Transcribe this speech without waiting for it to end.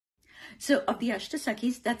So of the Ashth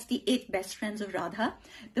Sakhis, that's the 8 best friends of Radha.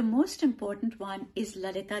 The most important one is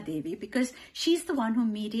Lalita Devi, because she's the one who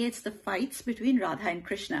mediates the fights between Radha and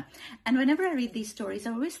Krishna. And whenever I read these stories,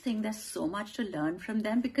 I always think there's so much to learn from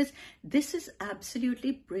them, because this is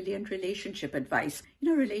absolutely brilliant relationship advice. You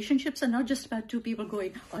know, relationships are not just about two people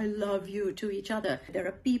going, I love you, to each other. There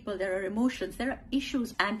are people, there are emotions, there are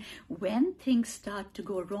issues. And when things start to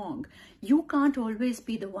go wrong, you can't always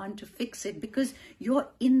be the one to fix it, because you're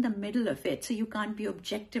in the middle of it. So you can't be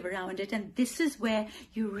objective around it. And this is where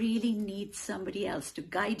you really need somebody else to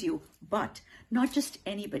guide you. But not just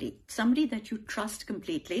anybody, somebody that you trust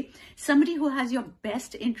completely, somebody who has your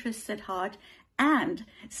best interests at heart, and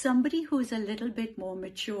somebody who is a little bit more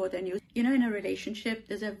mature than you. You know, in a relationship,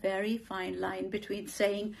 there's a very fine line between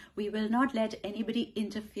saying, we will not let anybody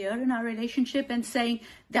interfere in our relationship, and saying,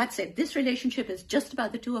 that's it, this relationship is just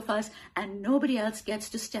about the two of us and nobody else gets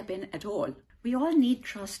to step in at all. We all need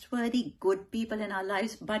trustworthy, good people in our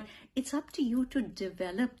lives, but it's up to you to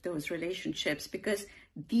develop those relationships, because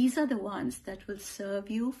these are the ones that will serve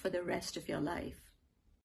you for the rest of your life.